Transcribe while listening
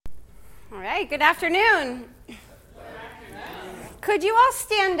All right, good afternoon. Could you all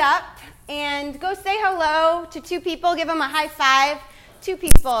stand up and go say hello to two people, give them a high five, two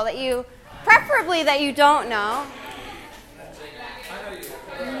people that you, preferably that you don't know.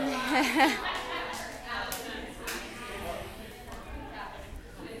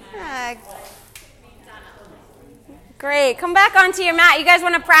 Great, come back onto your mat. You guys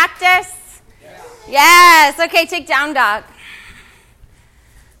want to practice? Yes, okay, take down dog.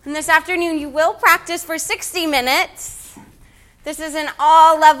 And this afternoon you will practice for 60 minutes. This is an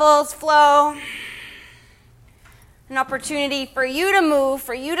all levels flow. An opportunity for you to move,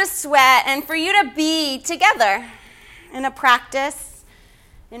 for you to sweat, and for you to be together in a practice,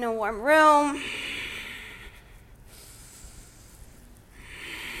 in a warm room.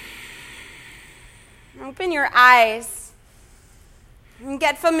 Open your eyes and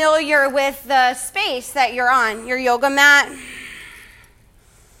get familiar with the space that you're on, your yoga mat.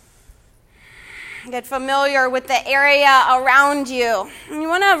 Get familiar with the area around you. And you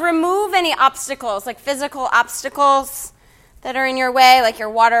want to remove any obstacles, like physical obstacles that are in your way, like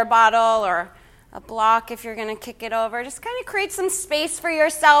your water bottle or a block if you're going to kick it over. Just kind of create some space for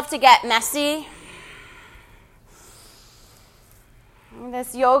yourself to get messy.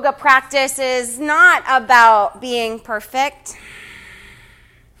 This yoga practice is not about being perfect.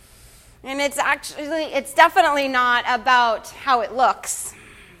 And it's definitely not about how it looks.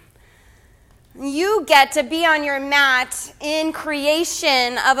 You get to be on your mat in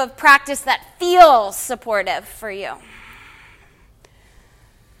creation of a practice that feels supportive for you.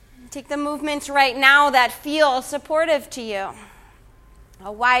 Take the movements right now that feel supportive to you.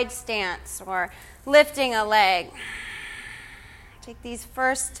 A wide stance or lifting a leg. Take these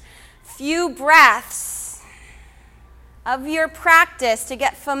first few breaths of your practice to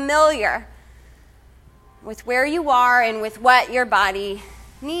get familiar with where you are and with what your body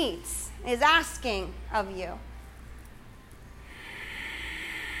needs, is asking of you.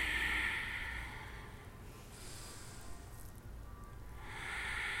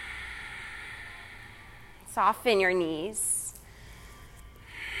 Soften your knees.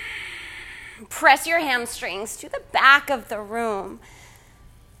 Press your hamstrings to the back of the room.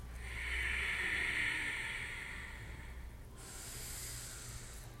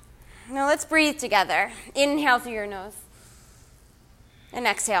 Now let's breathe together. Inhale through your nose. And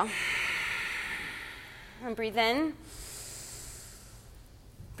exhale. And breathe in.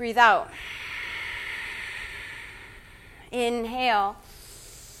 Breathe out. Inhale.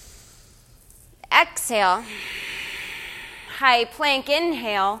 Exhale. High plank,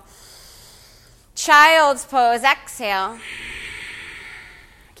 inhale. Child's pose, exhale.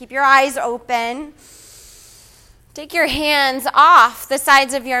 Keep your eyes open. Take your hands off the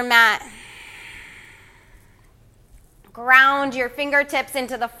sides of your mat. Ground your fingertips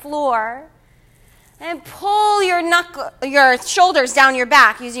into the floor. And pull your shoulders down your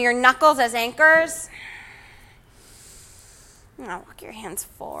back using your knuckles as anchors. Now walk your hands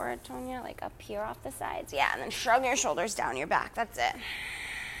forward, Tonya, like up here off the sides. Yeah, and then shrug your shoulders down your back. That's it.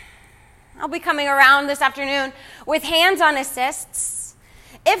 I'll be coming around this afternoon with hands-on assists.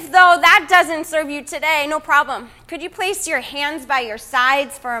 If, though, that doesn't serve you today, no problem. Could you place your hands by your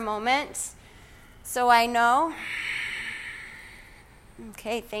sides for a moment so I know?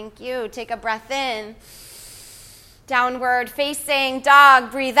 Okay, thank you. Take a breath in. Downward facing dog,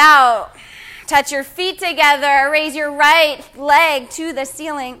 breathe out. Touch your feet together. Raise your right leg to the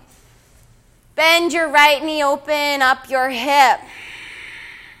ceiling. Bend your right knee, open up your hip.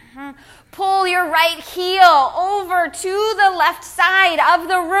 Pull your right heel over to the left side of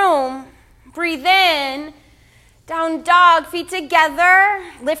the room. Breathe in. Down dog, feet together.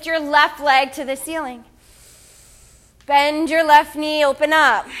 Lift your left leg to the ceiling. Bend your left knee, open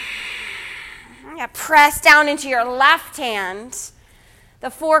up. Press down into your left hand,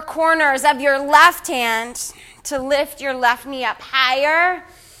 the four corners of your left hand to lift your left knee up higher.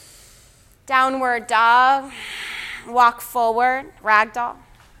 Downward dog. Walk forward, ragdoll.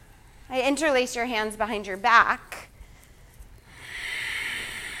 Interlace your hands behind your back.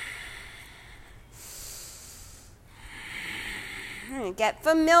 Get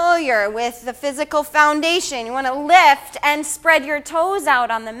familiar with the physical foundation. You want to lift and spread your toes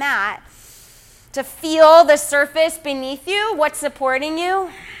out on the mat to feel the surface beneath you, what's supporting you.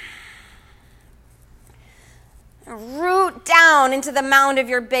 Root down into the mound of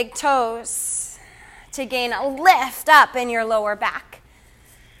your big toes to gain a lift up in your lower back.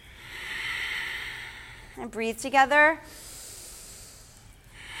 And breathe together.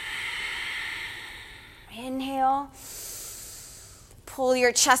 Inhale. Pull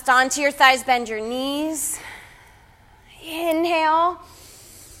your chest onto your thighs, bend your knees. Inhale.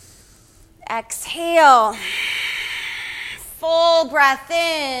 Exhale. Full breath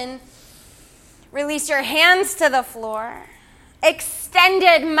in. Release your hands to the floor.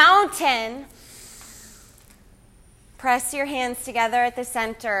 Extended mountain. Press your hands together at the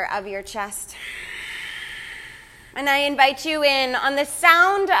center of your chest. And I invite you in on the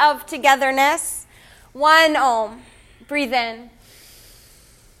sound of togetherness. 1 Om. Breathe in.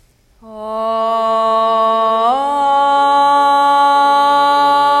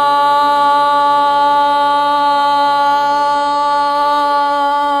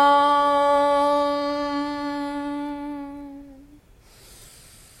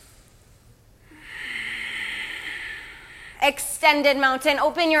 Extended mountain.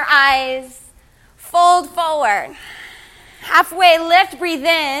 Open your eyes. Fold forward. Halfway lift, breathe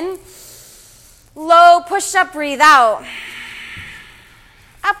in. Low push up, breathe out.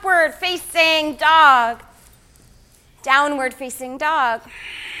 Upward facing dog. Downward facing dog.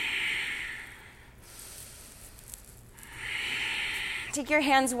 Take your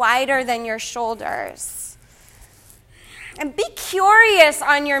hands wider than your shoulders. And be curious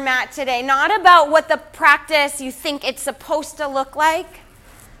on your mat today, not about what the practice you think it's supposed to look like,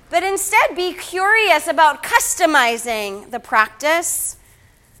 but instead be curious about customizing the practice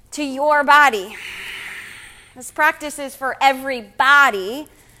to your body. This practice is for every body.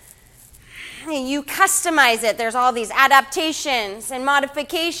 You customize it. There's all these adaptations and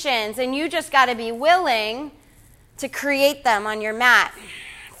modifications, and you just got to be willing to create them on your mat,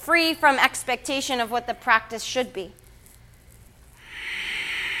 free from expectation of what the practice should be.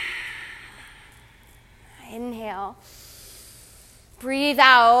 Inhale. Breathe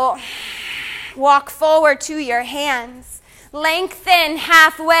out. Walk forward to your hands. Lengthen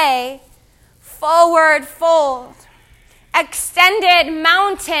halfway. Forward fold. Extended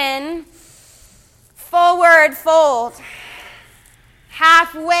mountain. Forward fold.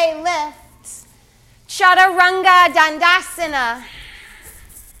 Halfway lift. Chaturanga Dandasana.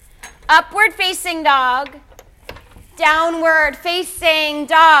 Upward facing dog. Downward facing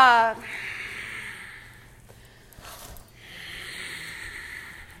dog.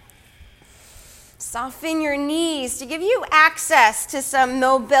 Soften your knees to give you access to some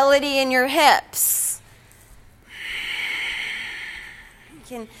mobility in your hips. You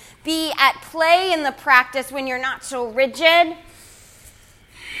can be at play in the practice when you're not so rigid.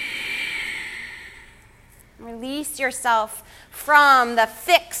 Release yourself from the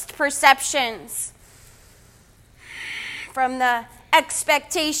fixed perceptions, from the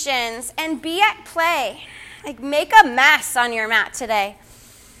expectations, and be at play. Like, make a mess on your mat today.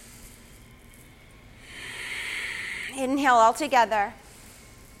 Inhale all together.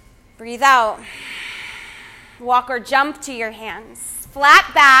 Breathe out. Walk or jump to your hands.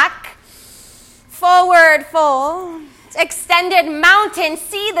 Flat back. Forward fold. Extended mountain.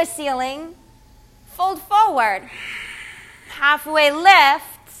 See the ceiling. Fold forward. Halfway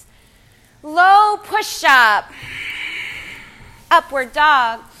lift. Low push up. Upward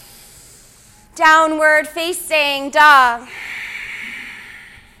dog. Downward facing dog.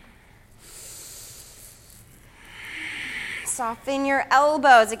 Soften your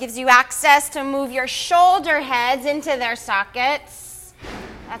elbows. It gives you access to move your shoulder heads into their sockets.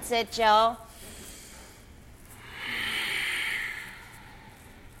 That's it, Jill.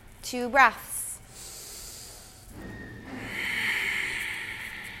 2 breaths.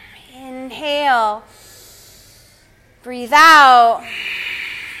 Inhale. Breathe out.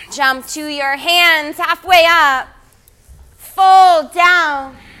 Jump to your hands halfway up. Fold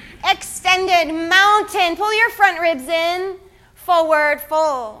down. Extended mountain. Pull your front ribs in. Forward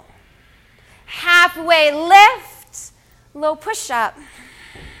fold. Halfway lift. Low push up.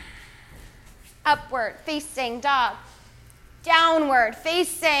 Upward facing dog. Downward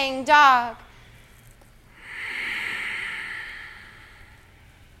facing dog.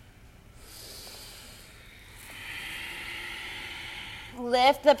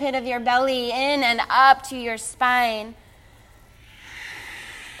 Lift the pit of your belly in and up to your spine.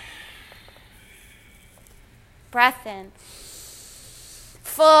 Breath in.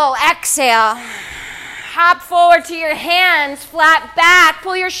 Full exhale. Hop forward to your hands, flat back.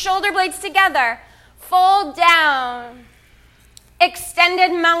 Pull your shoulder blades together. Fold down.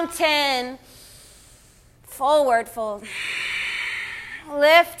 Extended mountain. Forward fold.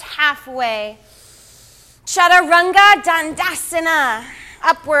 Lift halfway. Chaturanga Dandasana.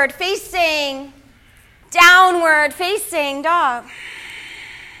 Upward facing. Downward facing dog.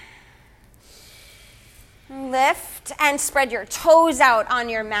 Lift and spread your toes out on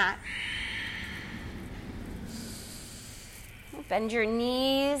your mat. Bend your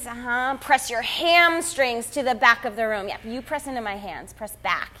knees. Press your hamstrings to the back of the room. Yeah, you press into my hands. Press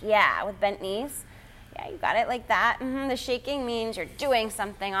back. Yeah, with bent knees. Yeah, you got it like that. The shaking means you're doing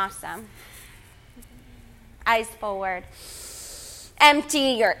something awesome. Eyes forward.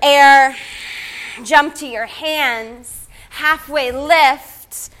 Empty your air. Jump to your hands. Halfway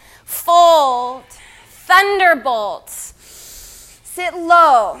lift. Fold. Thunderbolt. Sit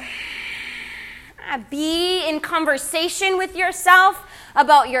low. Be in conversation with yourself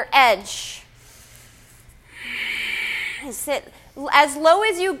about your edge. Sit as low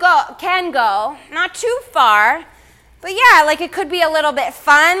as you can go, not too far. But yeah, like it could be a little bit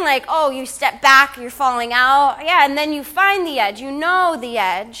fun, like, oh, you step back, you're falling out. Yeah, and then you find the edge. You know the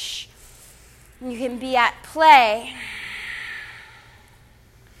edge. You can be at play.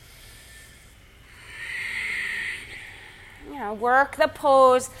 Yeah, work the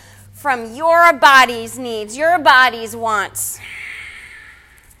pose from your body's needs, your body's wants.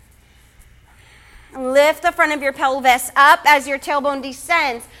 Lift the front of your pelvis up as your tailbone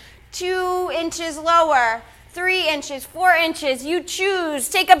descends. 2 inches lower, 3 inches, 4 inches. You choose.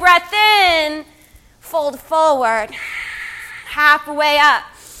 Take a breath in. Fold forward. Halfway up.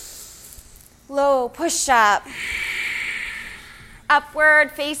 Low push up.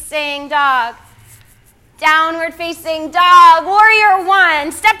 Upward facing dog. Downward facing dog. Warrior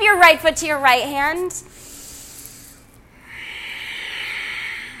 1. Step your right foot to your right hand.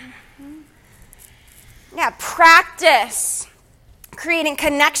 Yeah, practice creating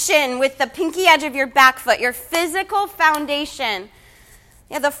connection with the pinky edge of your back foot, your physical foundation.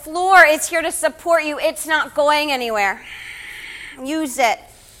 Yeah, the floor is here to support you. It's not going anywhere. Use it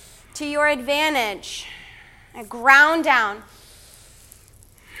to your advantage. Ground down.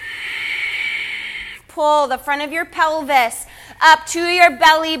 Pull the front of your pelvis up to your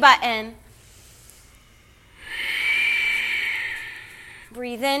belly button.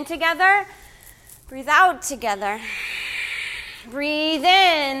 Breathe in together. Breathe out together. Breathe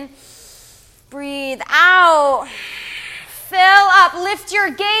in. Breathe out. Fill up. Lift your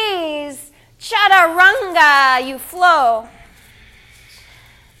gaze. Chaturanga. You flow.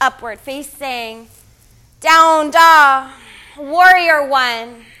 Upward facing. Down dog. Warrior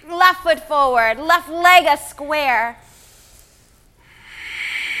 1. Left foot forward. Left leg a square.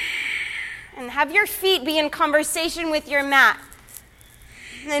 And have your feet be in conversation with your mat.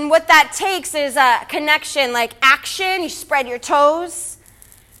 And what that takes is a connection, like action. You spread your toes.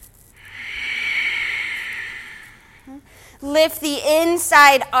 Lift the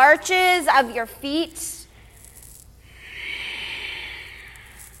inside arches of your feet.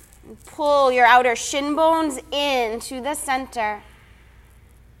 And pull your outer shin bones into the center.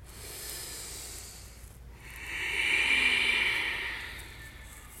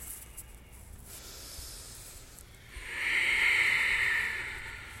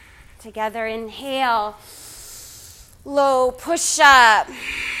 Together, inhale, low push up,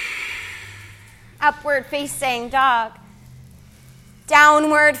 upward facing dog,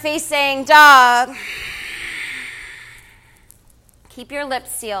 downward facing dog. Keep your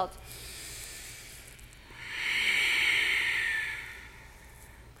lips sealed.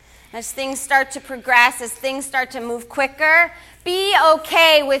 As things start to progress, as things start to move quicker, be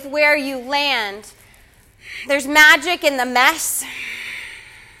okay with where you land. There's magic in the mess.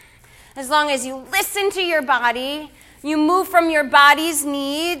 As long as you listen to your body, you move from your body's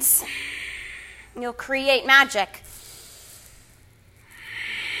needs, you'll create magic.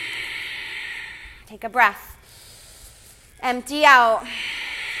 Take a breath. Empty out.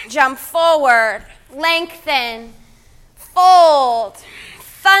 Jump forward. Lengthen. Fold.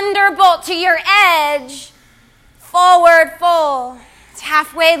 Thunderbolt to your edge. Forward fold.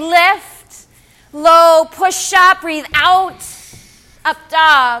 Halfway lift. Low push up. Breathe out. Up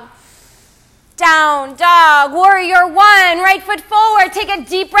dog. Down dog. Warrior 1. Right foot forward. Take a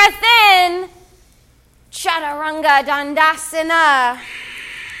deep breath in. Chaturanga Dandasana.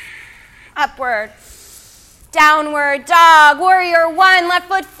 Upward. Downward dog. Warrior 1. Left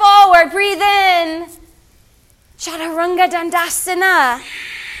foot forward. Breathe in. Chaturanga Dandasana.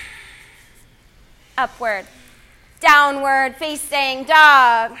 Upward. Downward facing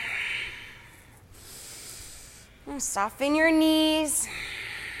dog. And soften your knees.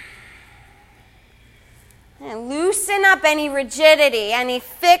 And loosen up any rigidity, any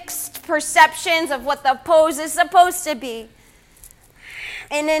fixed perceptions of what the pose is supposed to be.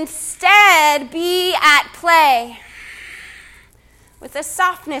 And instead, be at play with a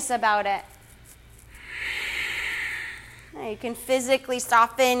softness about it. Now you can physically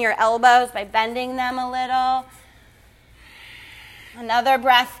soften your elbows by bending them a little. Another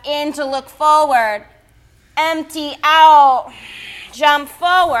breath in to look forward. Empty out. Jump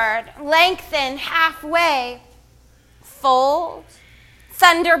forward. Lengthen halfway. Fold.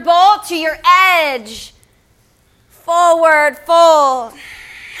 Thunderbolt to your edge. Forward fold.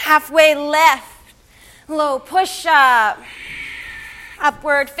 Halfway lift. Low push-up.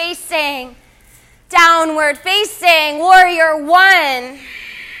 Upward facing. Downward facing. Warrior one.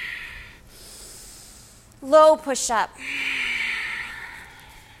 Low push-up.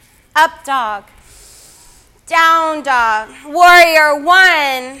 Up dog. Down dog. Warrior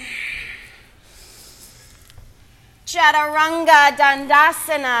one. Chaturanga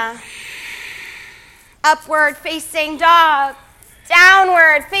Dandasana. Upward facing dog.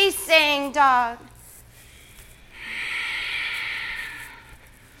 Downward facing dog.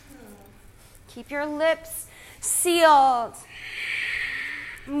 Keep your lips sealed.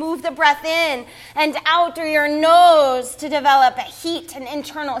 Move the breath in and out through your nose to develop a heat, an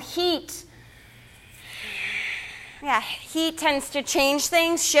internal heat. Yeah, heat tends to change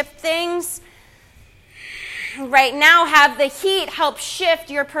things, shift things. Right now, have the heat help shift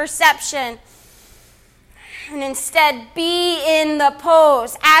your perception. And instead, be in the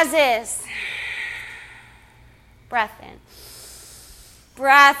pose as is. Breath in.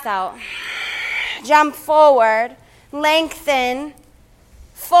 Breath out. Jump forward. Lengthen.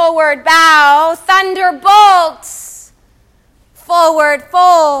 Forward bow. Thunderbolts. Forward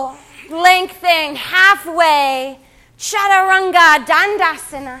fold. Lengthen halfway. Chaturanga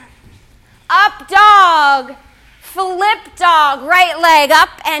Dandasana. Up dog. Flip dog. Right leg up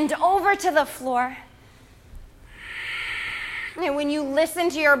and over to the floor. And when you listen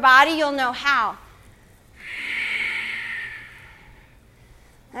to your body, you'll know how.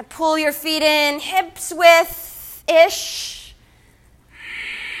 And pull your feet in, hips width-ish.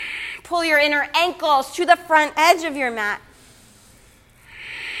 Pull your inner ankles to the front edge of your mat.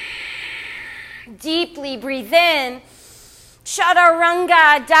 Deeply breathe in.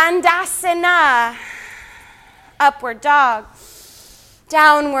 Chaturanga Dandasana. Upward dog.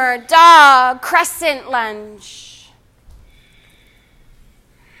 Downward dog. Crescent lunge.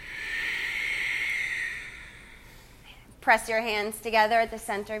 Press your hands together at the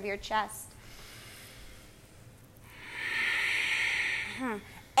center of your chest.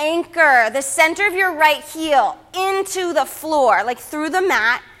 Anchor the center of your right heel into the floor, like through the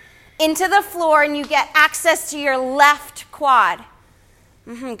mat, into the floor, and you get access to your left quad.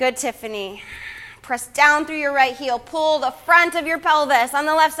 Good, Tiffany. Press down through your right heel. Pull the front of your pelvis on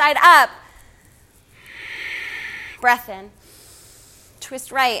the left side up. Breath in.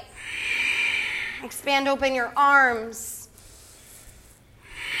 Twist right. Expand open your arms.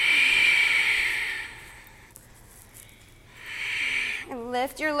 And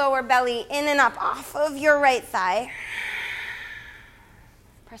lift your lower belly in and up off of your right thigh.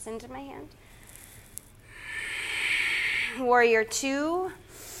 Press into my hand. Warrior two.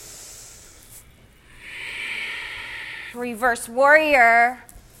 Reverse warrior.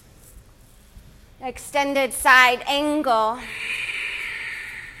 Extended side angle.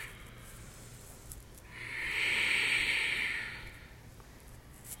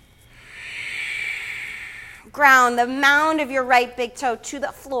 Ground the mound of your right big toe to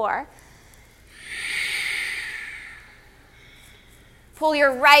the floor. Pull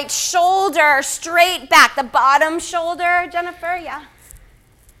your right shoulder straight back. The bottom shoulder, Jennifer, yeah.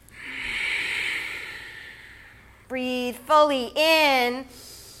 Breathe fully in.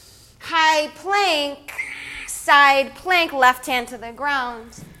 High plank, side plank, left hand to the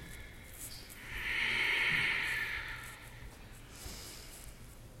ground.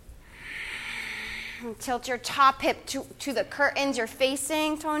 And tilt your top hip to the curtains you're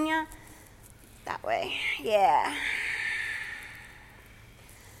facing, Tonya. That way, yeah.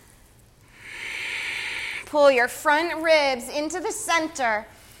 Pull your front ribs into the center.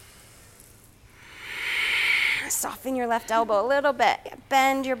 Soften your left elbow a little bit.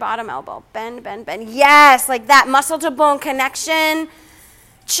 Bend your bottom elbow. Bend, bend, bend. Yes, like that muscle to bone connection.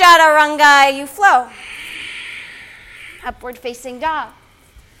 Chaturanga, you flow. Upward facing dog.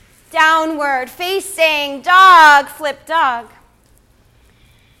 Downward facing dog, flip dog.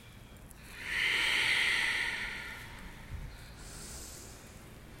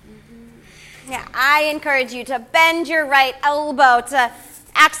 Yeah, I encourage you to bend your right elbow to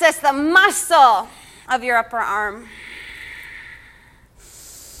access the muscle of your upper arm.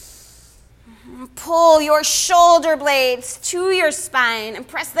 Pull your shoulder blades to your spine and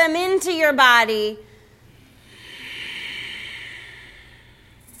press them into your body.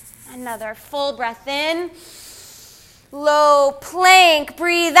 Another full breath in. Low plank,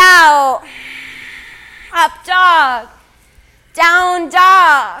 breathe out. Up dog. Down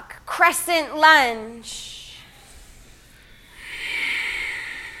dog. Crescent lunge.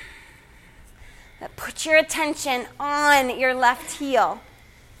 Put your attention on your left heel.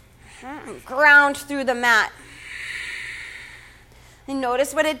 Ground through the mat. And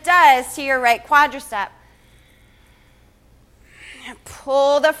notice what it does to your right quadricep.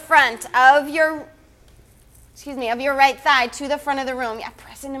 Pull the front of your right thigh to the front of the room. Yeah,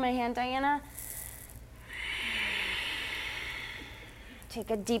 press into my hand, Diana. Take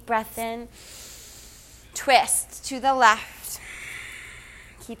a deep breath in. Twist to the left.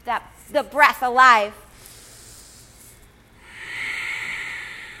 Keep the breath alive.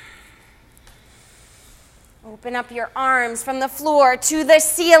 Open up your arms from the floor to the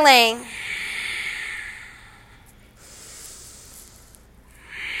ceiling.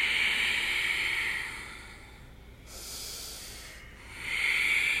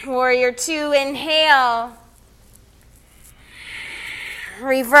 Warrior 2, inhale.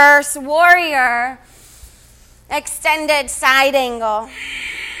 Reverse warrior. Extended side angle.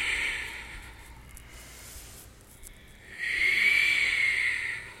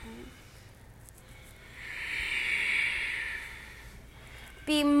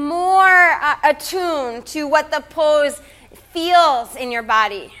 Be more attuned to what the pose feels in your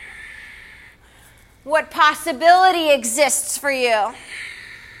body. What possibility exists for you.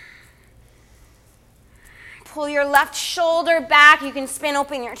 Pull your left shoulder back. You can spin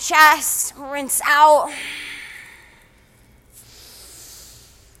open your chest. Rinse out.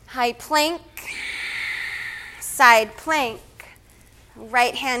 High plank. Side plank.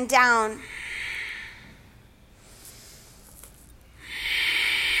 Right hand down.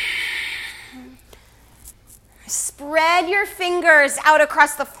 Spread your fingers out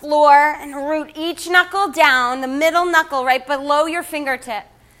across the floor and root each knuckle down, the middle knuckle right below your fingertip.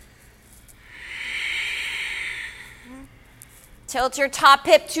 Tilt your top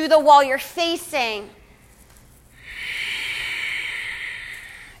hip to the wall you're facing.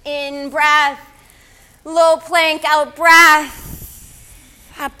 In breath, low plank, out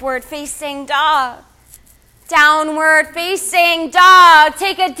breath. Upward facing dog. Downward facing dog.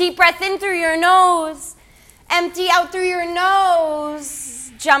 Take a deep breath in through your nose. Empty out through your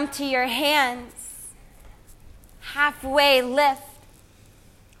nose. Jump to your hands. Halfway lift.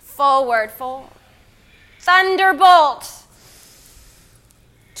 Forward fold. Thunderbolt.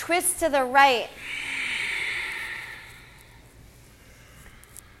 Twist to the right.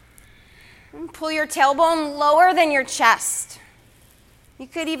 And pull your tailbone lower than your chest. You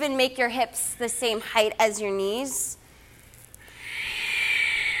could even make your hips the same height as your knees.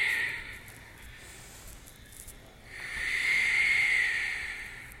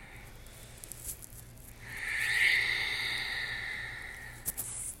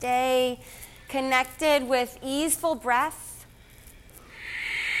 Stay connected with easeful breath.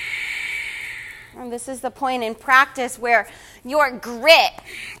 And this is the point in practice where your grit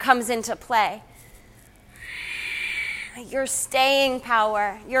comes into play. Your staying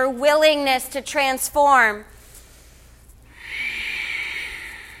power, your willingness to transform.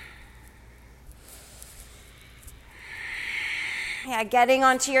 Yeah, getting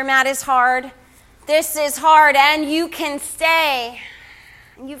onto your mat is hard. This is hard, and you can stay.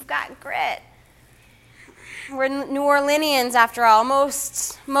 You've got grit. We're New Orleanians, after all,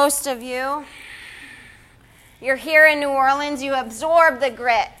 most of you. You're here in New Orleans, you absorb the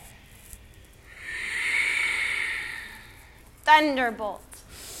grit. Thunderbolt.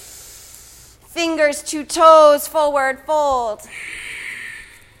 Fingers to toes, forward fold.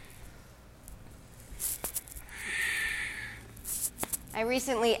 I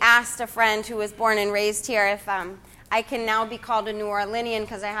recently asked a friend who was born and raised here if I can now be called a New Orleanian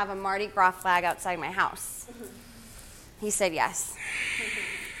because I have a Mardi Gras flag outside my house. He said yes.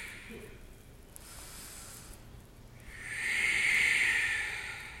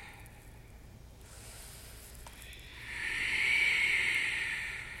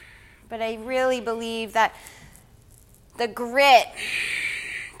 But I really believe that the grit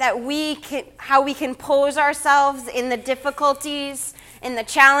that how we can pose ourselves in the difficulties, in the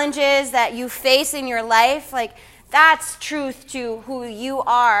challenges that you face in your life, like that's truth to who you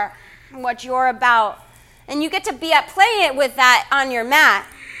are and what you're about. And you get to be at play with that on your mat.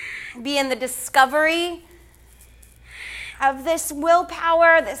 Be in the discovery of this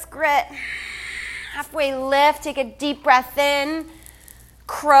willpower, this grit. Halfway lift, take a deep breath in.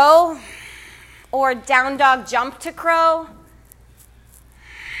 Crow or down dog jump to crow.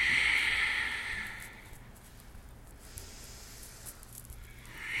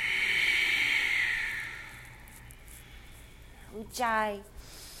 Ujjayi.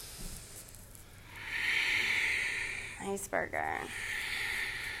 Nice burger.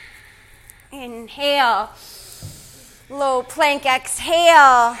 Inhale. Low plank,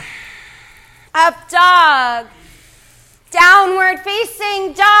 exhale. Up dog. Downward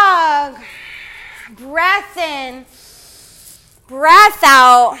facing dog. Breath in. Breath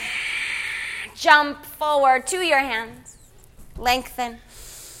out. Jump forward to your hands. Lengthen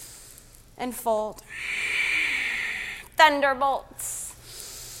and fold. Thunderbolts.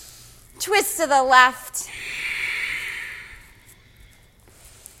 Twist to the left.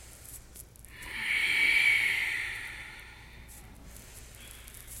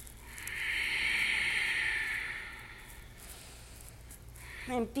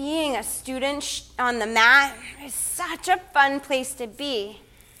 And being a student on the mat is such a fun place to be.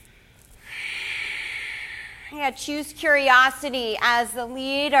 Yeah, choose curiosity as the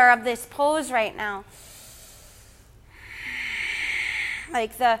leader of this pose right now.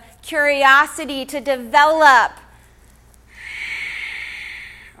 Like the curiosity to develop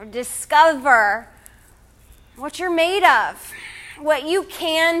or discover what you're made of, what you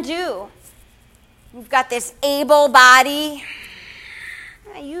can do. You've got this able body.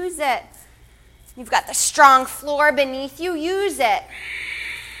 Use it. You've got the strong floor beneath you. Use it.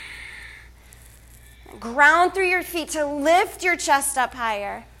 Ground through your feet to lift your chest up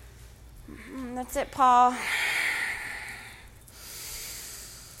higher. That's it, Paul.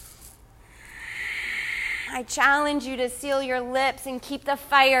 I challenge you to seal your lips and keep the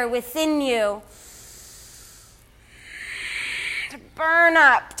fire within you. To burn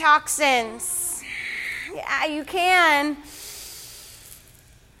up toxins. Yeah, you can.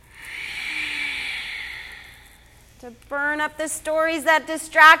 To burn up the stories that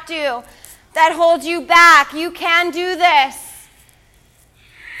distract you, that hold you back. You can do this.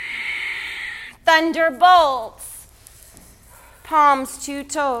 Thunderbolts. Palms to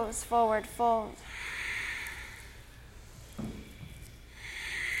toes, forward fold.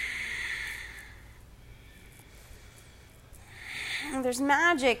 And there's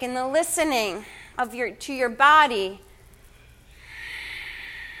magic in the listening to your body.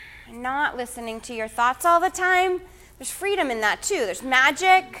 Not listening to your thoughts all the time. There's freedom in that too. There's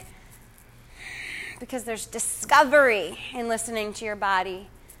magic because there's discovery in listening to your body.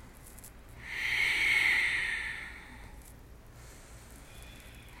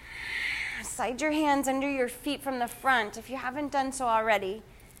 Slide your hands under your feet from the front if you haven't done so already.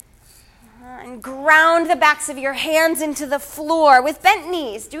 And ground the backs of your hands into the floor with bent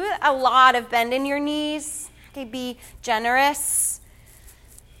knees. Do a lot of bend in your knees. Okay, be generous.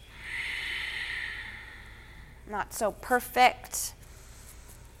 Not so perfect.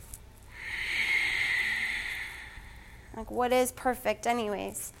 Like, what is perfect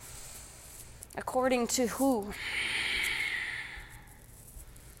anyways? According to who?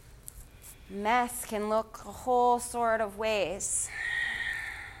 Mess can look a whole sort of ways.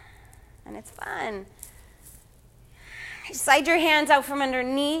 And it's fun. Slide your hands out from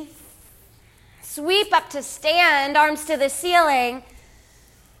underneath. Sweep up to stand, arms to the ceiling.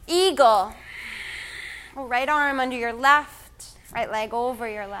 Eagle. Right arm under your left, right leg over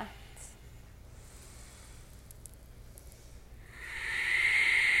your left.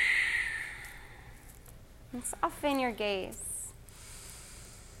 And soften your gaze.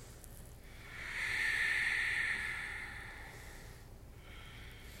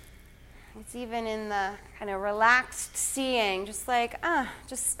 It's even in the kind of relaxed seeing, just like,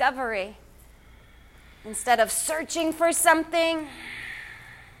 discovery. Instead of searching for something,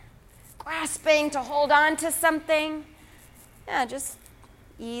 grasping to hold on to something. Yeah, just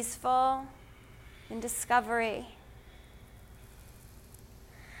easeful in discovery.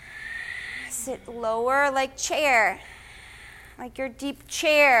 Sit lower like chair, like your deep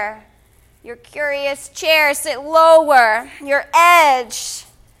chair, your curious chair. Sit lower, your edge.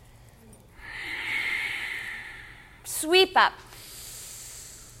 Sweep up,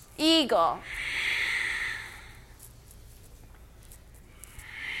 eagle.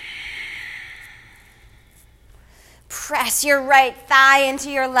 Press your right thigh into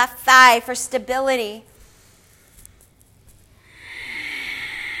your left thigh for stability.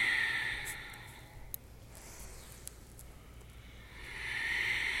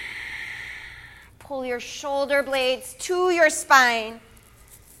 Pull your shoulder blades to your spine.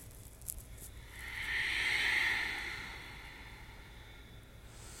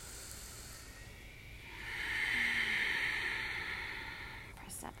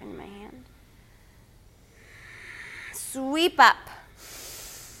 Press up in my hand. Sweep up.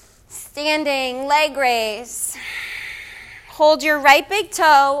 Standing leg raise. Hold your right big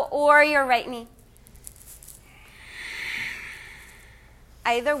toe or your right knee.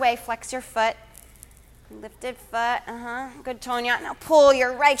 Either way, flex your foot. Lifted foot. Good, Tonya. Now pull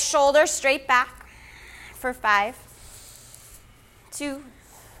your right shoulder straight back for 5, 2,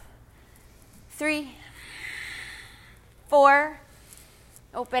 3, 4.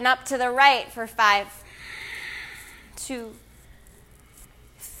 Open up to the right for 5, 2,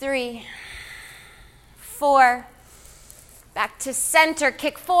 3, 4. Back to center.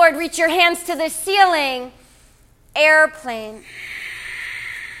 Kick forward. Reach your hands to the ceiling. Airplane.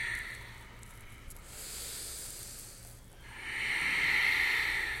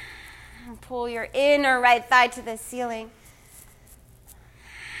 And pull your inner right thigh to the ceiling.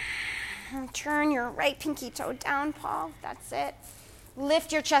 And turn your right pinky toe down, Paul. That's it.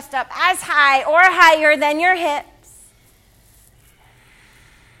 Lift your chest up as high or higher than your hips.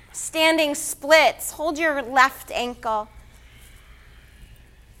 Standing splits. Hold your left ankle.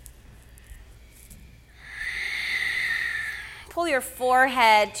 Pull your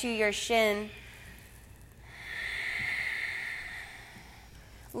forehead to your shin.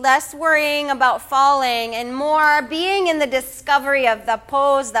 Less worrying about falling and more being in the discovery of the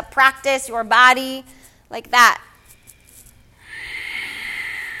pose, the practice, your body, like that.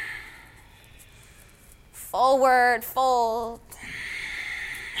 Forward, fold.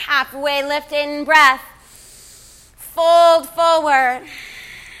 Halfway lift in breath. Fold forward.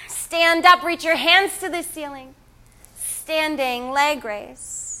 Stand up, reach your hands to the ceiling. Standing leg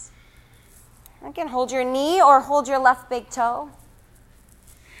raise. Again, hold your knee or hold your left big toe.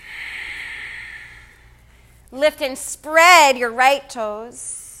 Lift and spread your right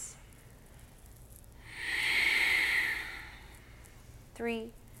toes. 3,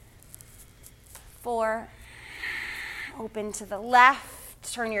 4. Open to the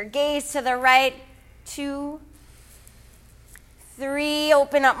left. Turn your gaze to the right. 2, 3.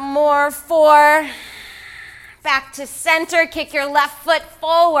 Open up more. 4. Back to center. Kick your left foot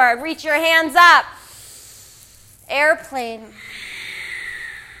forward. Reach your hands up. Airplane.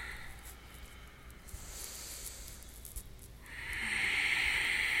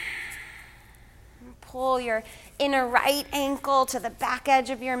 Pull your inner right ankle to the back edge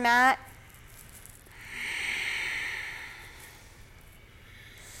of your mat.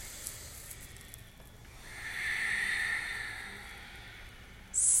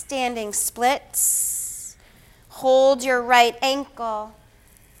 Standing splits. Hold your right ankle.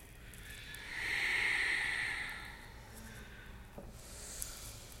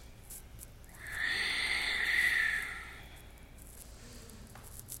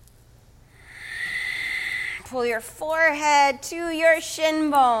 Pull your forehead to your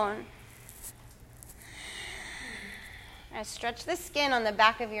shin bone. Now stretch the skin on the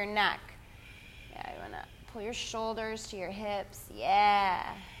back of your neck. Yeah, you want to pull your shoulders to your hips. Yeah.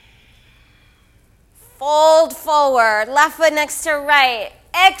 Fold forward. Left foot next to right.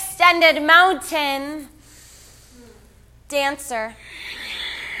 Extended mountain. Dancer.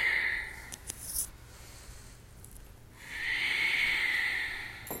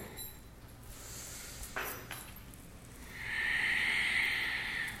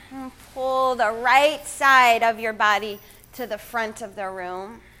 And pull the right side of your body to the front of the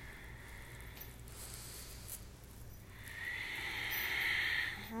room.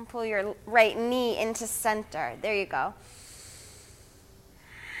 And pull your right knee into center. There you go.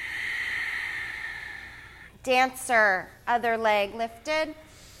 Dancer, other leg lifted.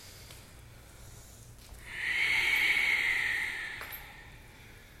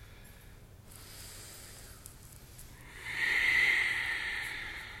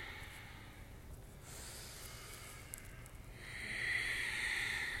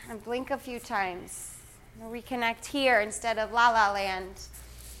 And blink a few times. Reconnect here instead of La La Land.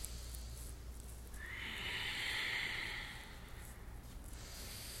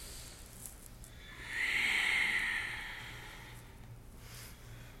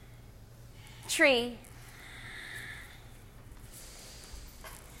 Tree.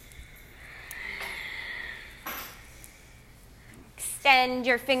 Extend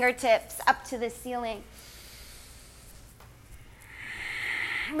your fingertips up to the ceiling.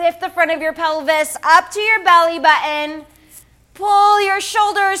 Lift the front of your pelvis up to your belly button. Pull your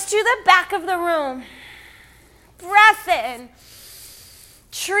shoulders to the back of the room. Breath in.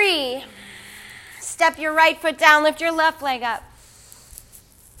 Tree. Step your right foot down. Lift your left leg up.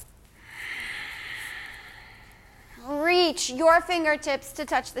 Reach your fingertips to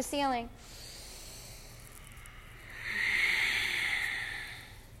touch the ceiling.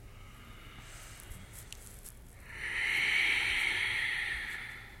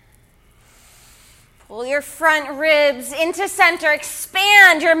 Pull your front ribs into center.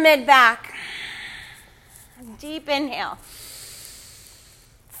 Expand your mid-back. Deep inhale.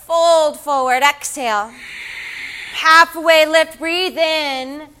 Fold forward. Exhale. Halfway lift. Breathe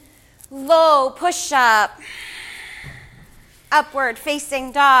in. Low push-up. Upward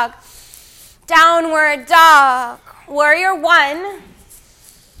facing dog. Downward dog. Warrior 1.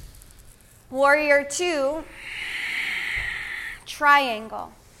 Warrior 2.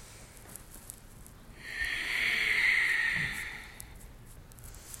 Triangle.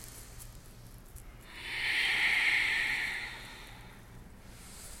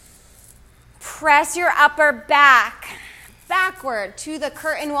 Press your upper back backward to the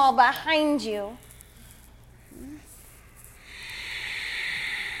curtain wall behind you.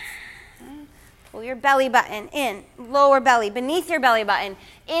 Pull your belly button in, lower belly, beneath your belly button,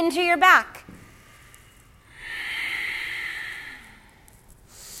 into your back.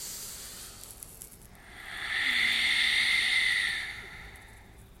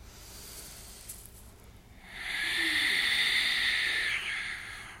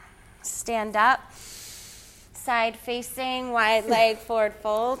 Stand up, side facing, wide leg, forward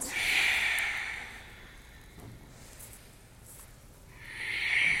fold.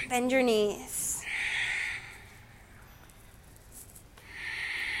 Bend your knees.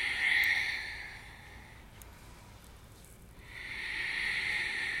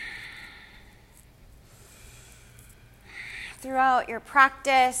 Throughout your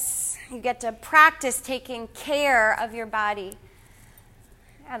practice, you get to practice taking care of your body.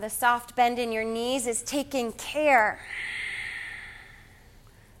 Yeah, the soft bend in your knees is taking care.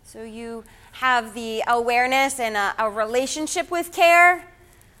 So you have the awareness and a relationship with care.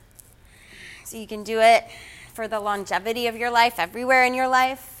 So you can do it for the longevity of your life, everywhere in your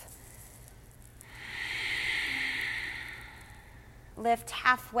life. Lift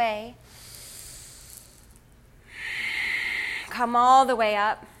halfway. Come all the way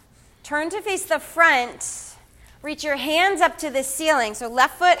up. Turn to face the front. Reach your hands up to the ceiling. So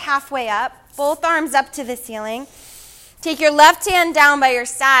left foot halfway up, both arms up to the ceiling. Take your left hand down by your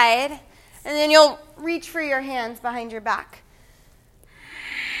side, and then you'll reach for your hands behind your back.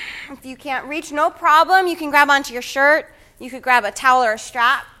 If you can't reach, no problem. You can grab onto your shirt. You could grab a towel or a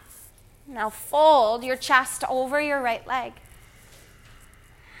strap. Now fold your chest over your right leg.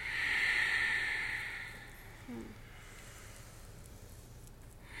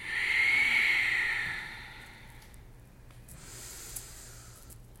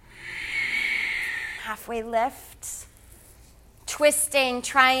 Halfway lift, twisting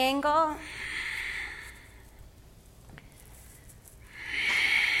triangle.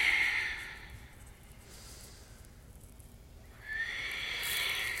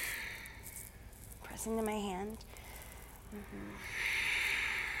 Press into my hand.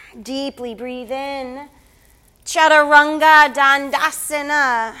 Deeply breathe in. Chaturanga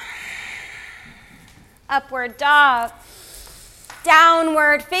Dandasana. Upward dog.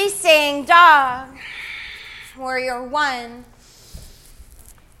 Downward facing dog. Warrior 1.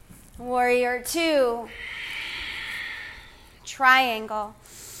 Warrior 2. Triangle.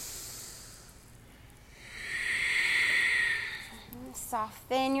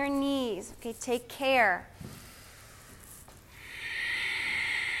 Soften your knees. Okay, take care.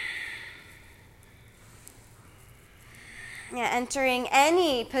 Yeah, entering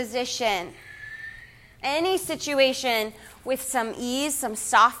any position, any situation with some ease, some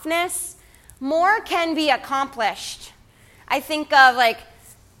softness, more can be accomplished. I think of like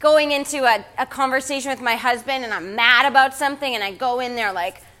going into a conversation with my husband and I'm mad about something and I go in there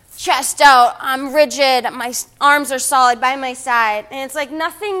like chest out, I'm rigid, my arms are solid by my side. And it's like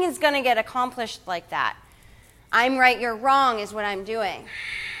nothing is going to get accomplished like that. I'm right, you're wrong is what I'm doing.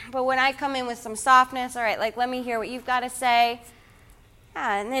 But when I come in with some softness, all right, like let me hear what you've got to say.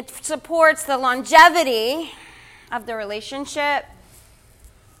 Yeah, and it supports the longevity of the relationship.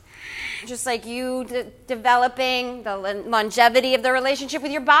 Just like you developing the longevity of the relationship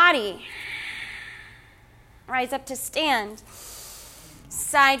with your body. Rise up to stand.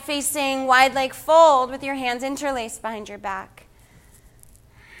 Side facing, wide leg fold with your hands interlaced behind your back.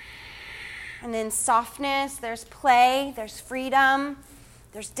 And then softness, there's play, there's freedom,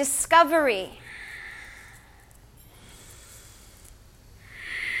 there's discovery.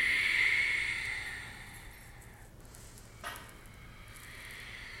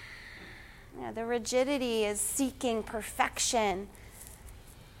 Yeah, the rigidity is seeking perfection.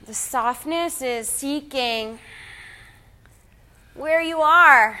 The softness is seeking where you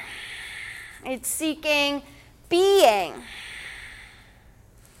are. It's seeking being.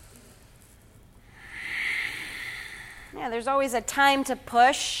 Yeah, there's always a time to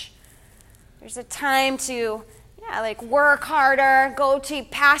push. There's a time to, like work harder, go to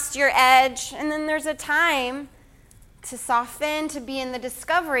past your edge. And then there's a time to soften, to be in the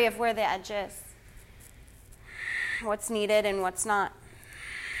discovery of where the edge is. What's needed and what's not.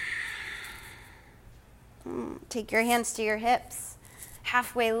 Take your hands to your hips.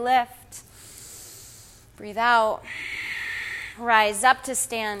 Halfway lift. Breathe out. Rise up to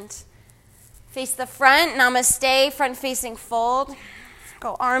stand. Face the front. Namaste. Front facing fold.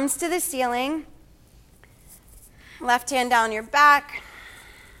 Go arms to the ceiling. Left hand down your back.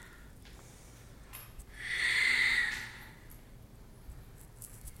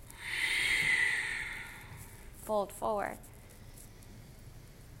 Fold forward.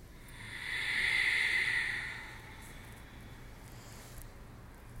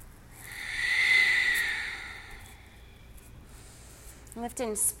 Lift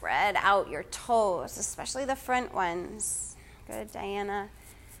and spread out your toes, especially the front ones. Good, Diana.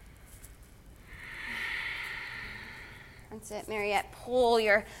 That's it, Mariette. Pull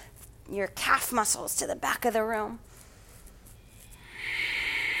your calf muscles to the back of the room.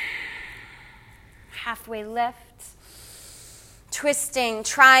 Halfway lift. Twisting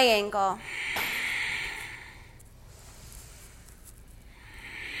triangle.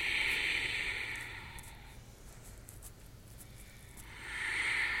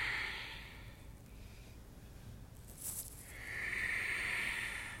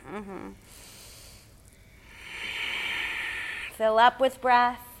 Fill up with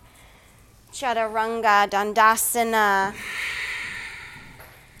breath. Chaturanga Dandasana.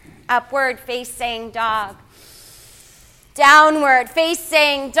 Upward facing dog. Downward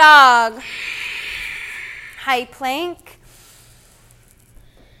facing dog. High plank.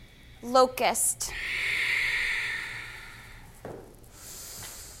 Locust.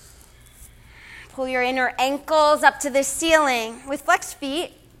 Pull your inner ankles up to the ceiling with flexed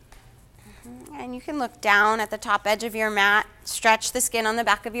feet. And you can look down at the top edge of your mat. Stretch the skin on the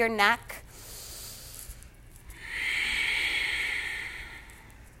back of your neck.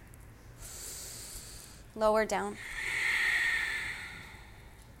 Lower down.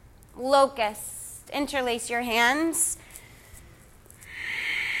 Locust. Interlace your hands.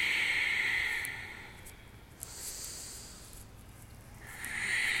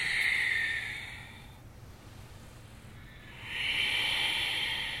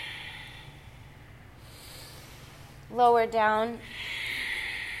 Lower down.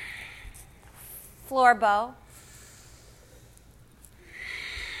 Floor bow.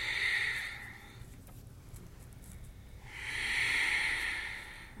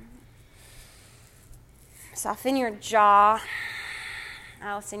 Soften your jaw.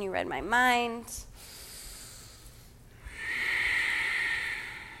 Allison, you read my mind.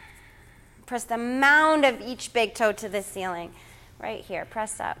 Press the mound of each big toe to the ceiling. Right here.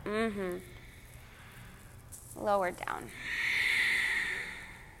 Press up. Lower down.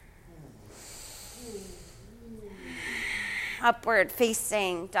 Upward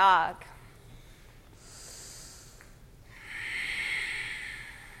facing dog.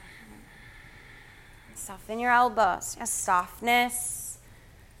 Soften your elbows. Yes, softness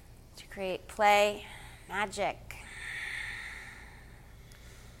to create play, magic.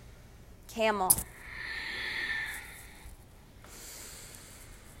 Camel.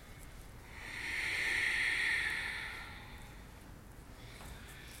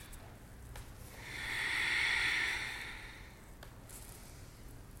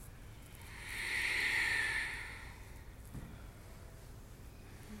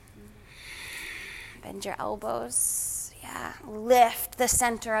 Bend your elbows. Yeah. Lift the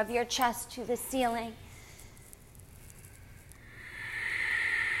center of your chest to the ceiling.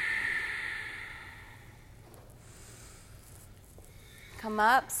 Come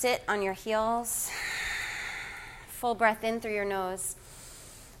up, sit on your heels. Full breath in through your nose.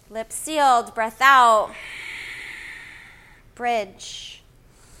 Lips sealed, breath out. Bridge.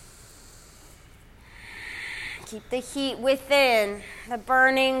 Keep the heat within, the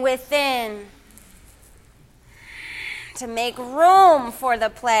burning within. To make room for the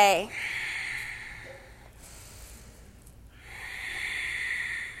play.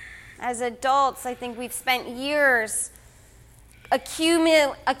 As adults, I think we've spent years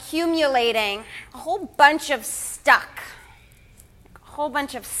accumulating a whole bunch of stuff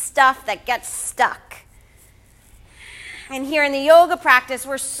that gets stuck. And here in the yoga practice,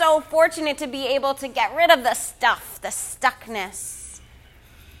 we're so fortunate to be able to get rid of the stuff, the stuckness,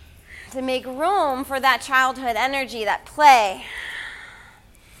 to make room for that childhood energy, that play.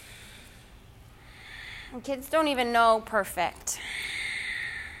 And kids don't even know perfect.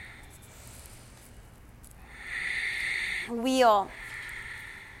 Wheel.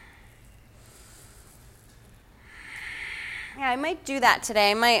 Yeah, I might do that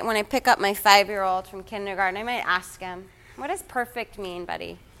today. When I pick up my 5-year-old from kindergarten, I might ask him, what does perfect mean,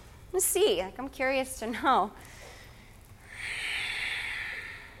 buddy? Let's see. I'm curious to know.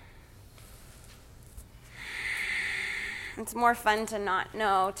 It's more fun to not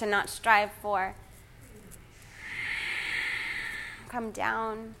know, to not strive for. Come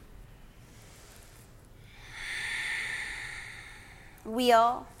down.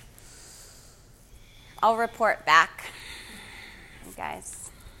 Wheel. I'll report back, you guys.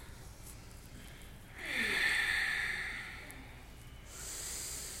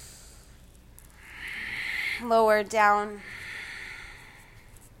 Lower down.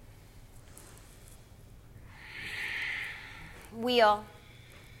 Wheel.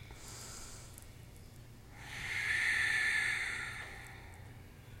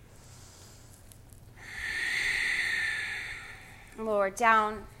 Lower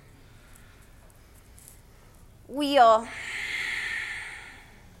down. Wheel.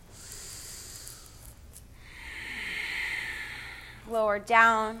 Lower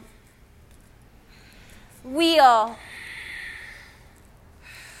down. Wheel.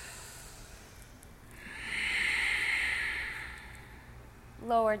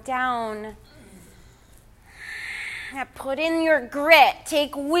 Lower down. Now put in your grit.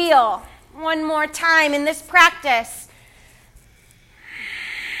 Take wheel. One more time in this practice.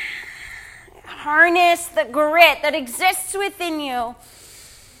 Harness the grit that exists within you.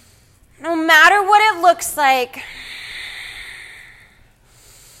 No matter what it looks like.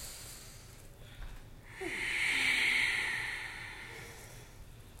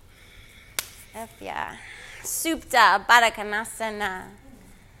 Yeah. Supta Baddha Konasana.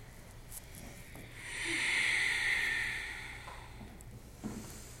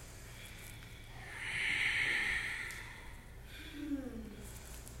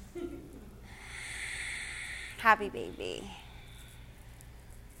 Happy baby.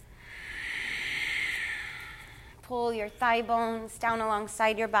 Pull your thigh bones down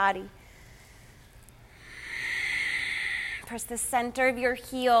alongside your body. Press the center of your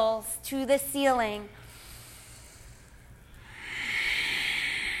heels to the ceiling.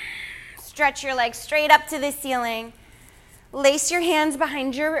 Stretch your legs straight up to the ceiling. Lace your hands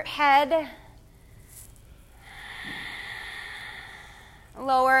behind your head.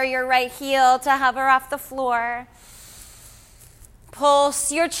 Lower your right heel to hover off the floor.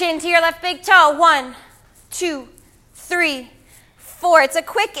 Pulse your chin to your left big toe. 1, 2, 3, 4. It's a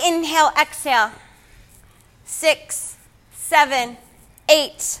quick inhale, exhale. 6, 7,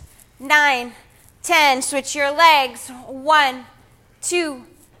 8, 9, 10. Switch your legs. 1, 2,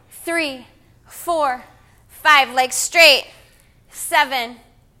 3, 4, 5. Legs straight. 7,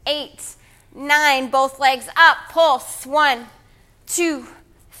 8, 9. Both legs up. Pulse. 1, 2,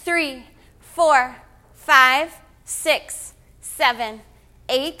 3, 4, 5, 6, 7,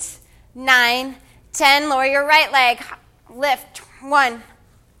 8, 9, 10. Lower your right leg. Lift. 1,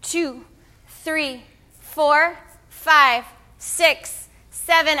 2, 3, 4, 5, 6,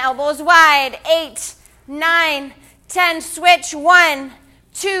 7. Elbows wide. 8, 9, 10. Switch. 1,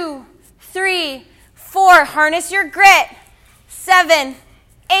 2, 3, 4. Harness your grit. 7,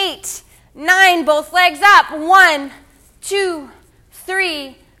 8, 9. Both legs up. 1, 2,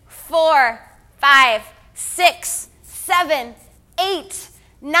 3, 4, 5, 6, 7, 8,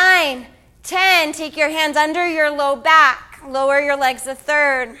 9, 10. Take your hands under your low back. Lower your legs a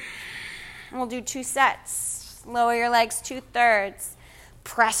third. We'll do 2 sets. Lower your legs 2/3.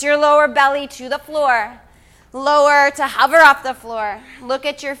 Press your lower belly to the floor. Lower to hover off the floor. Look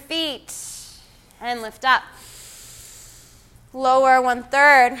at your feet and lift up. Lower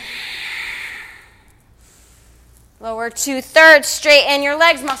 1/3. Lower 2/3. Straighten your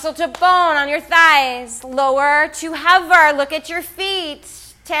legs, muscle to bone on your thighs. Lower to hover. Look at your feet.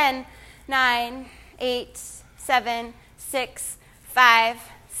 10, 9, 8, 7, 6, 5,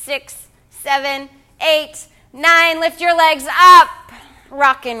 6, 7, 8, 9. Lift your legs up.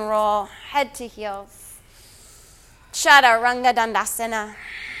 Rock and roll. Head to heels. Chaturanga Dandasana.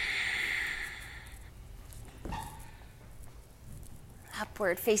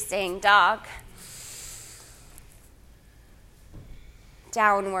 Upward facing dog.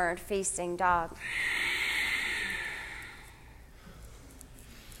 Downward facing dog.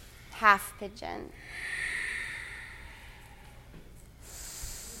 Half pigeon.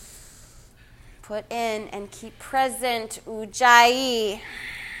 Put in and keep present Ujjayi.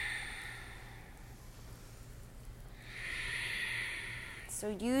 So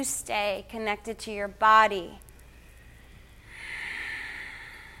you stay connected to your body.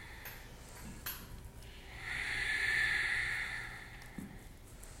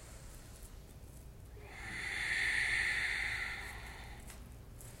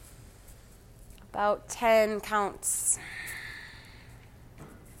 About 10 counts.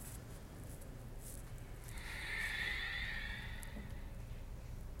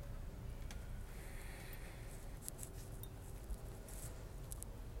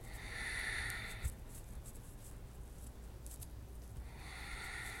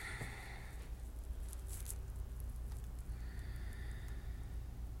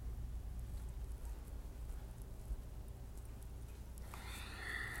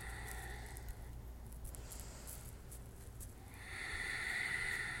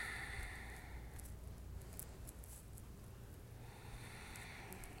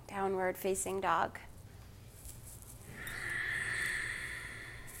 Downward facing dog.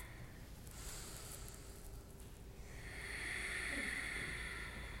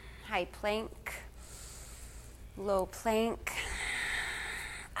 High plank, low plank,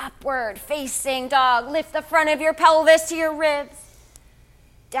 upward facing dog. Lift the front of your pelvis to your ribs.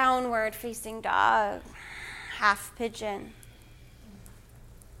 Downward facing dog, half pigeon.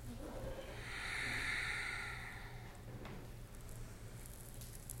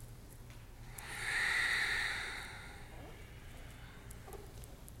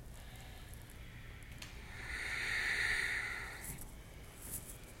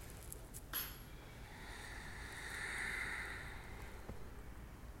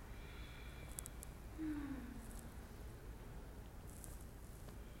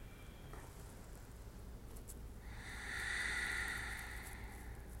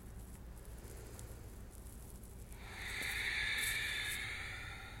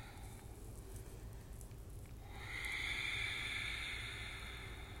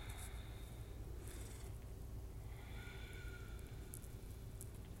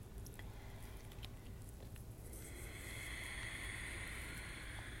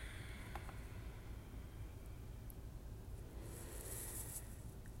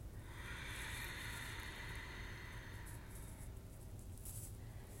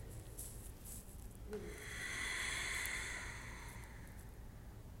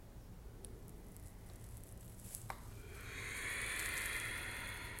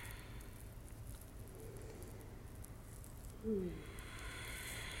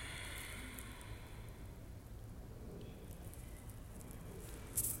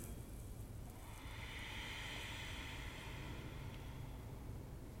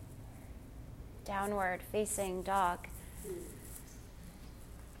 Downward facing dog.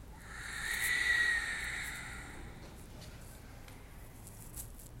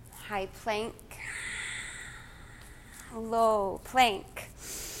 High plank, low plank,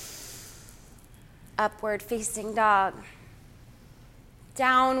 upward facing dog,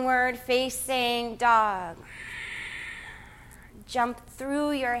 downward facing dog. Jump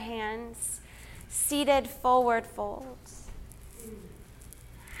through your hands, seated forward folds.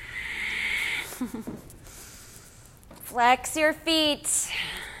 Flex your feet.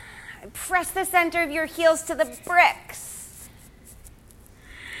 Press the center of your heels to the bricks.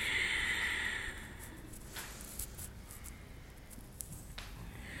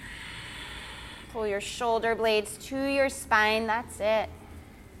 Pull your shoulder blades to your spine. That's it.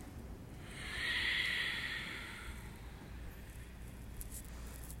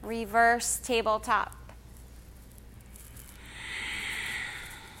 Reverse tabletop.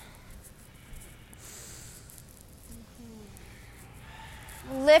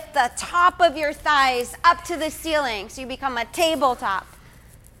 Lift the top of your thighs up to the ceiling so you become a tabletop.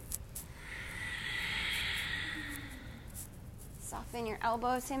 Soften your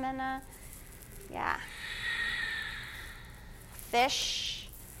elbows, Jimena. Yeah. Fish.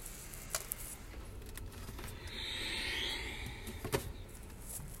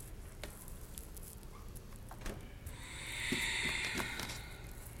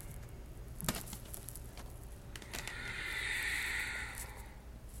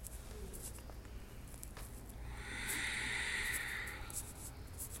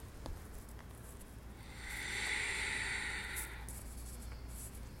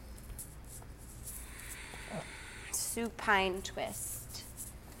 Supine twist.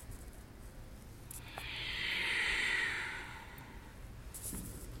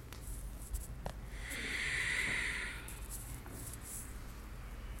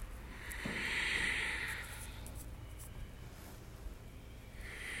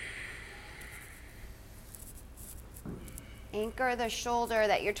 Anchor the shoulder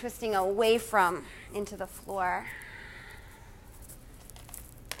that you're twisting away from into the floor.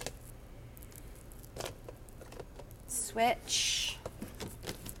 Switch.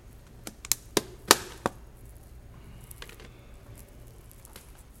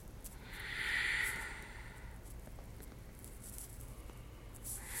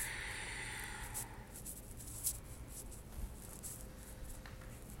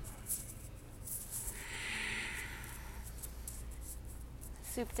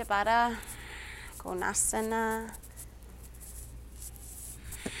 Supta Baddha, Konasana.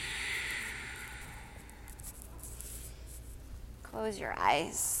 Close your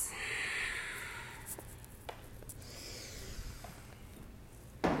eyes.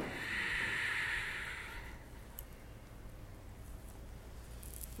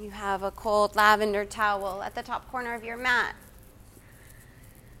 You have a cold lavender towel at the top corner of your mat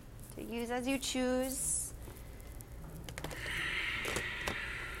to use as you choose.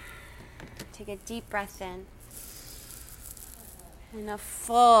 Take a deep breath in. And a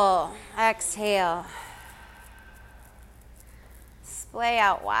full exhale. Splay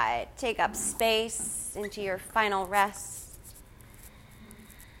out wide. Take up space into your final rest.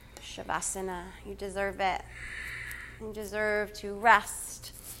 Shavasana. You deserve it. You deserve to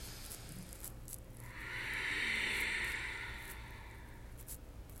rest.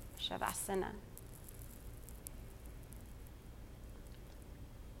 Shavasana.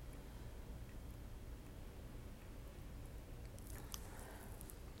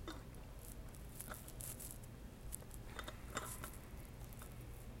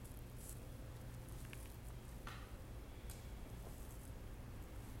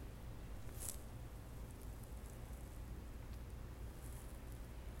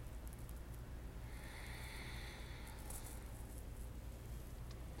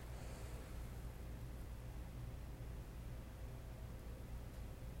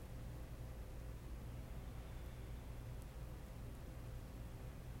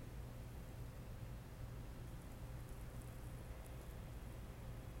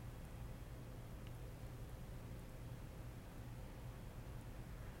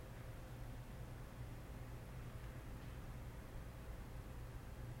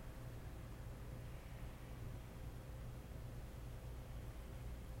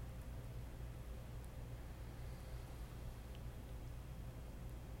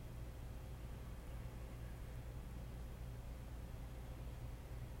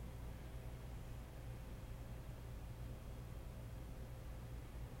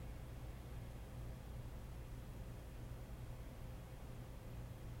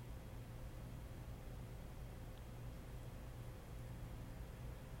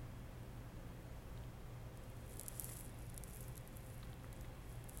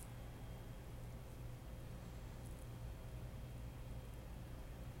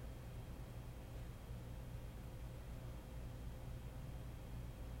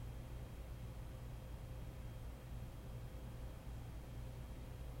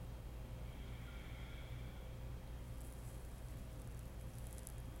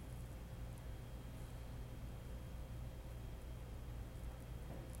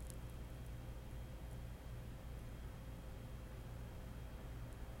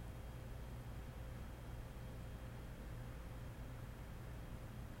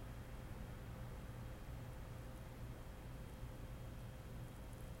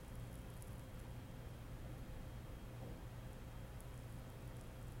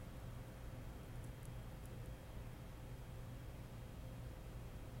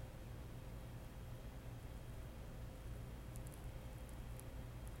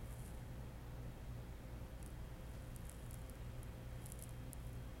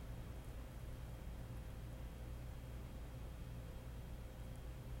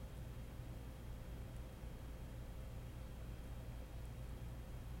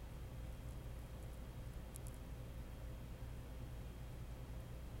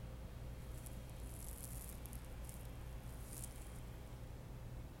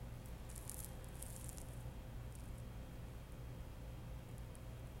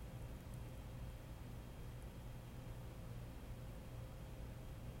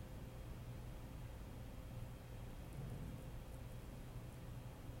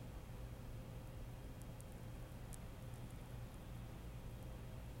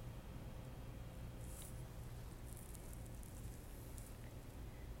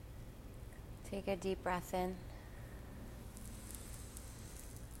 Take a deep breath in.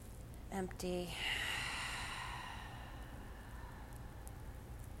 Empty.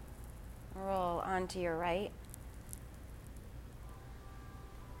 Roll onto your right.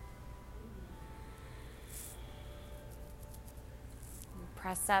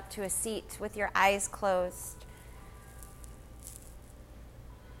 Press up to a seat with your eyes closed.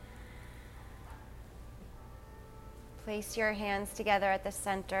 Place your hands together at the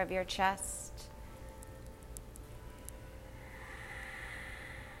center of your chest.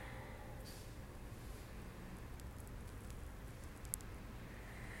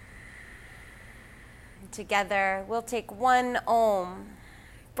 And together, we'll take one Om.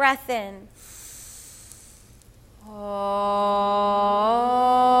 Breath in.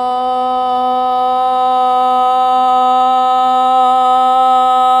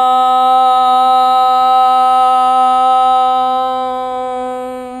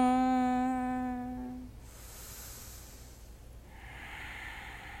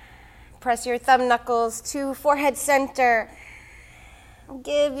 Press your thumb knuckles to forehead center.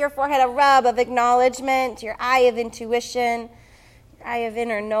 Give your forehead a rub of acknowledgement, your eye of intuition, your eye of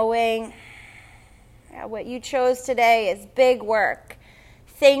inner knowing. What you chose today is big work.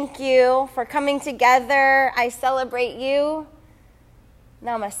 thank you for coming together. I celebrate you.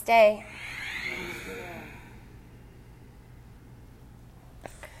 Namaste.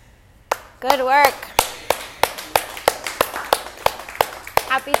 Good work.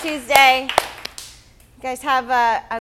 Happy Tuesday. You guys have a